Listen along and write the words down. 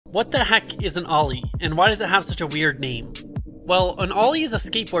What the heck is an Ollie, and why does it have such a weird name? Well, an Ollie is a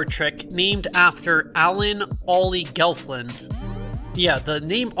skateboard trick named after Alan Ollie Gelfland. Yeah, the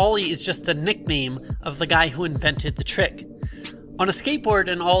name Ollie is just the nickname of the guy who invented the trick. On a skateboard,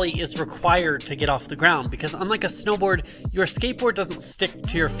 an Ollie is required to get off the ground because unlike a snowboard, your skateboard doesn't stick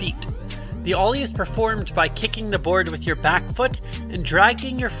to your feet. The Ollie is performed by kicking the board with your back foot and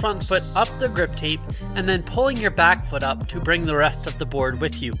dragging your front foot up the grip tape and then pulling your back foot up to bring the rest of the board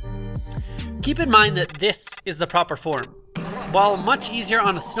with you. Keep in mind that this is the proper form. While much easier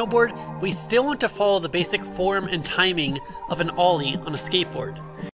on a snowboard, we still want to follow the basic form and timing of an Ollie on a skateboard.